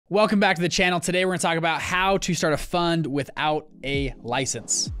Welcome back to the channel. Today we're going to talk about how to start a fund without a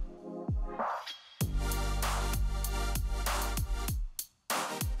license.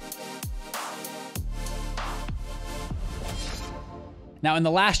 Now, in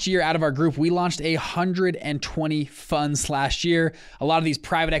the last year out of our group, we launched 120 funds last year. A lot of these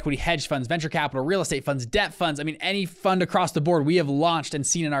private equity hedge funds, venture capital, real estate funds, debt funds. I mean, any fund across the board we have launched and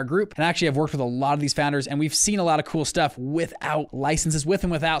seen in our group. And actually, I've worked with a lot of these founders and we've seen a lot of cool stuff without licenses, with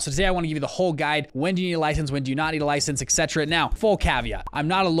and without. So today I want to give you the whole guide. When do you need a license? When do you not need a license, etc. Now, full caveat. I'm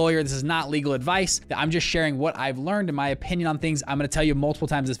not a lawyer. This is not legal advice. I'm just sharing what I've learned and my opinion on things. I'm going to tell you multiple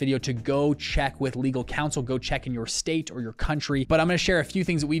times in this video to go check with legal counsel, go check in your state or your country. But I'm going to share a few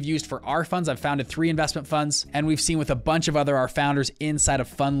things that we've used for our funds. I've founded 3 investment funds, and we've seen with a bunch of our founders inside of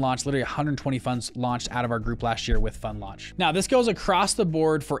fund launch, literally 120 funds launched out of our group last year with fund launch. Now, this goes across the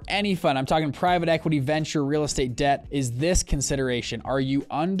board for any fund. I'm talking private equity, venture, real estate, debt. Is this consideration? Are you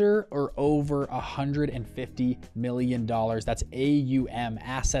under or over $150 million? That's AUM,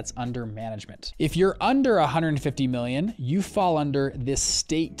 assets under management. If you're under 150 million, you fall under this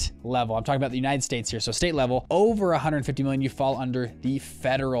state level. I'm talking about the United States here. So state level. Over 150 million, you fall under the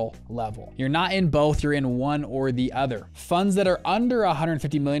federal level. You're not in both, you're in one or the other. Funds that are under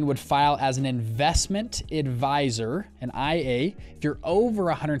 150 million would file as an investment advisor, an IA. If you're over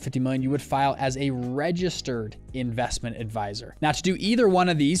 150 million, you would file as a registered investment advisor. Now, to do either one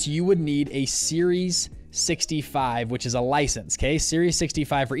of these, you would need a Series 65, which is a license, okay? Series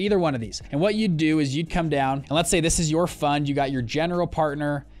 65 for either one of these. And what you'd do is you'd come down, and let's say this is your fund, you got your general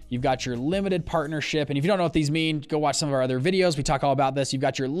partner, you've got your limited partnership. And if you don't know what these mean, go watch some of our other videos. We talk all about this. You've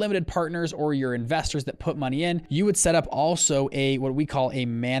got your limited partners or your investors that put money in. You would set up also what we call a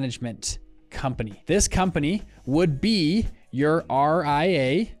management company. This company would be your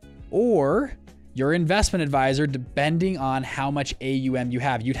RIA or your investment advisor, depending on how much AUM you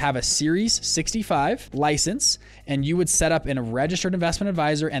have. You'd have a Series 65 license, and you would set up in a registered investment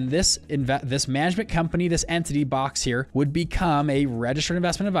advisor, and this management company, this entity box here, would become a registered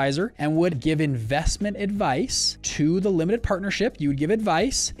investment advisor and would give investment advice to the limited partnership. You would give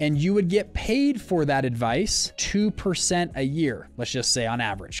advice, and you would get paid for that advice 2% a year, let's just say on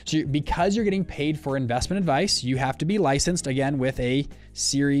average. So because you're getting paid for investment advice, you have to be licensed, again, with a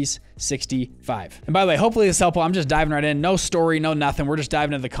Series 65. And by the way, hopefully this is helpful. I'm just diving right in. No story, no nothing. We're just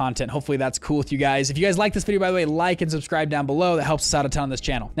diving into the content. Hopefully that's cool with you guys. If you guys like this video, by the way, like and subscribe down below. That helps us out a ton on this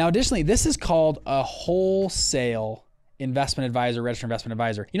channel. Now, additionally, this is called a wholesale investment advisor, registered investment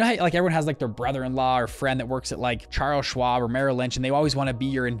advisor. You know how like everyone has like their brother-in-law or friend that works at like Charles Schwab or Merrill Lynch, and they always want to be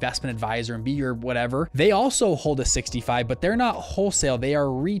your investment advisor and be your whatever. They also hold a 65, but they're not wholesale. They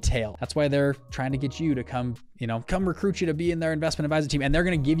are retail. That's why they're trying to get you to come recruit you to be in their investment advisor team. And they're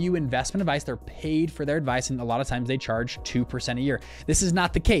going to give you investment advice. They're paid for their advice. And a lot of times they charge 2% a year. This is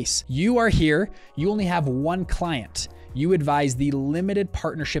not the case. You are here. You only have one client. You advise the limited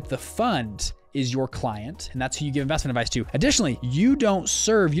partnership, the fund is your client, and that's who you give investment advice to. Additionally, you don't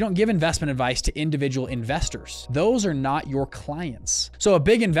give investment advice to individual investors. Those are not your clients. So a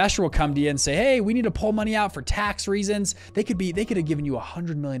big investor will come to you and say, hey, we need to pull money out for tax reasons. They could have given you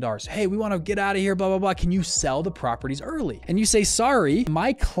 $100 million. Hey, we want to get out of here, blah, blah, blah. Can you sell the properties early? And you say, sorry,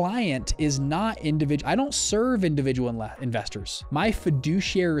 my client is not individual. I don't serve individual investors. My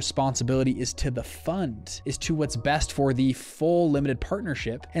fiduciary responsibility is to the fund, is to what's best for the full limited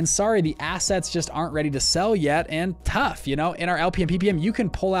partnership. And sorry, the assets just aren't ready to sell yet, and tough, in our LP and PPM, you can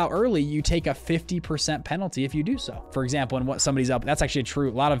pull out early. You take a 50% penalty if you do so. For example, in what somebody's up, that's actually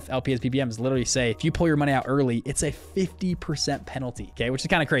true. A lot of LPs, PPMs literally say, if you pull your money out early, it's a 50% penalty, okay, which is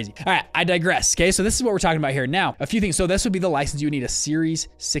kind of crazy. All right, I digress, okay? So this is what we're talking about here. Now, a few things. So this would be the license. You would need a Series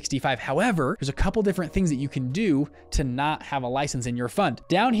 65. However, there's a couple different things that you can do to not have a license in your fund.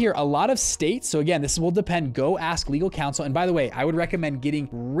 Down here, a lot of states, so again, this will depend, go ask legal counsel. And by the way, I would recommend getting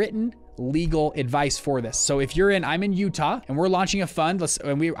written legal advice for this. So if I'm in Utah and we're launching a fund,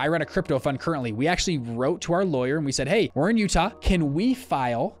 I run a crypto fund currently. We actually wrote to our lawyer and we said, hey, we're in Utah. Can we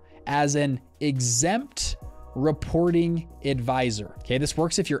file as an exempt reporting advisor? Okay, this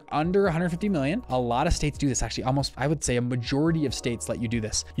works if you're under 150 million. A lot of states do this. Actually, almost, I would say a majority of states let you do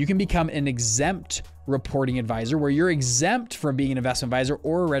this. You can become an exempt reporting advisor where you're exempt from being an investment advisor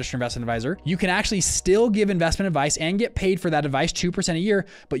or a registered investment advisor. You can actually still give investment advice and get paid for that advice 2% a year,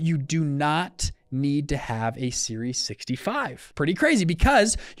 but you do not need to have a Series 65. Pretty crazy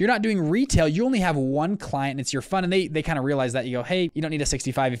because you're not doing retail. You only have one client and it's your fund. And they kind of realize that. You go, hey, you don't need a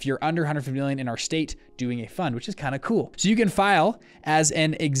 65 if you're under 150 million in our state doing a fund, which is kind of cool. So you can file as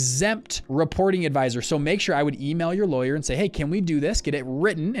an exempt reporting advisor. So make sure I would email your lawyer and say, hey, can we do this? Get it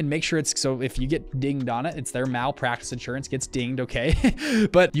written and make sure it's, so if you get dinged on it, it's their malpractice insurance gets dinged, okay?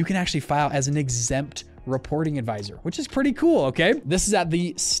 But you can actually file as an exempt reporting advisor, which is pretty cool, okay? This is at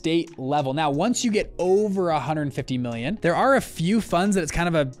the state level. Now, once you get over 150 million, there are a few funds that it's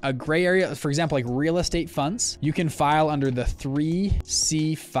kind of a gray area. For example, like real estate funds, you can file under the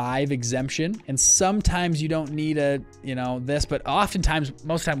 3C5 exemption. And sometimes you don't need this, but oftentimes,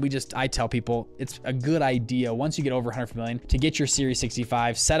 most of the time I tell people it's a good idea once you get over 150 million to get your Series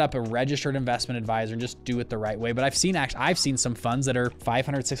 65, set up a registered investment advisor and just do it the right way. But I've seen some funds that are $500,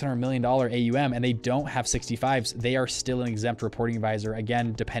 $600 million AUM and they don't have 65s, they are still an exempt reporting advisor,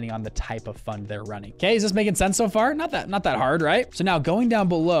 again, depending on the type of fund they're running. Okay, is this making sense so far? Not that hard, right? So now going down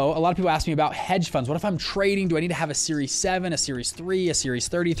below, a lot of people ask me about hedge funds. What if I'm trading? Do I need to have a Series 7, a Series 3, a Series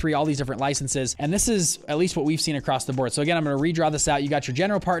 33, all these different licenses? And this is at least what we've seen across the board. So again, I'm gonna redraw this out. You got your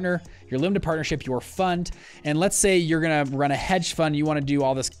general partner, your limited partnership, your fund, and let's say you're gonna run a hedge fund, you wanna do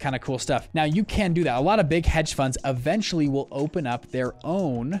all this kind of cool stuff. Now you can do that. A lot of big hedge funds eventually will open up their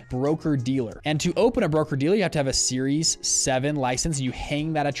own broker dealer. And to open a broker dealer, you have to have a Series 7 license. You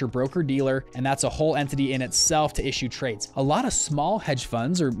hang that at your broker dealer, and that's a whole entity in itself to issue trades. A lot of small hedge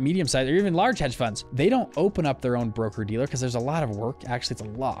funds or medium-sized or even large hedge funds, they don't open up their own broker dealer because there's a lot of work. Actually, it's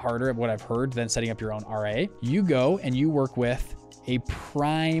a lot harder, what I've heard, than setting up your own RA. You go and you work with a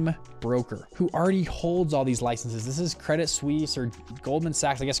prime broker who already holds all these licenses. This is Credit Suisse or Goldman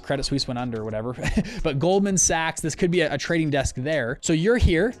Sachs. I guess Credit Suisse went under or whatever, but Goldman Sachs, this could be a trading desk there. So you're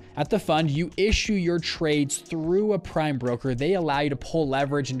here at the fund, you issue your trades through a prime broker. They allow you to pull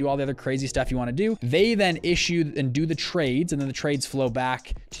leverage and do all the other crazy stuff you want to do. They then issue and do the trades, and then the trades flow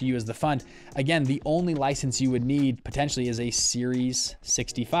back to you as the fund. Again, the only license you would need potentially is a Series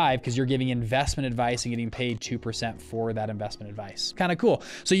 65 because you're giving investment advice and getting paid 2% for that investment advice. Kind of cool.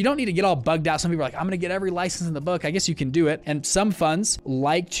 So you don't need to get all bugged out. Some people are like, I'm going to get every license in the book. I guess you can do it. And some funds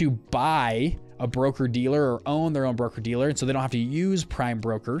like to buy a broker dealer or own their own broker dealer, and so they don't have to use prime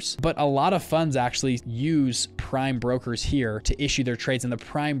brokers. But a lot of funds actually use prime brokers here to issue their trades, and the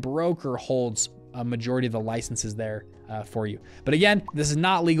prime broker holds a majority of the licenses there for you. But again, this is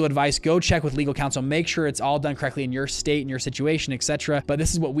not legal advice. Go check with legal counsel. Make sure it's all done correctly in your state and your situation, etc. But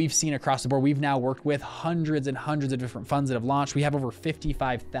this is what we've seen across the board. We've now worked with hundreds and hundreds of different funds that have launched. We have over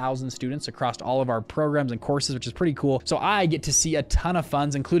 55,000 students across all of our programs and courses, which is pretty cool. So I get to see a ton of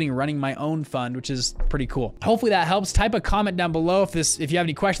funds, including running my own fund, which is pretty cool. Hopefully that helps. Type a comment down below if you have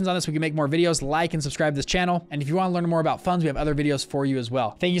any questions on this. We can make more videos. Like and subscribe to this channel. And if you want to learn more about funds, we have other videos for you as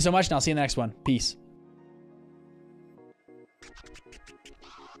well. Thank you so much, and I'll see you in the next one. Peace.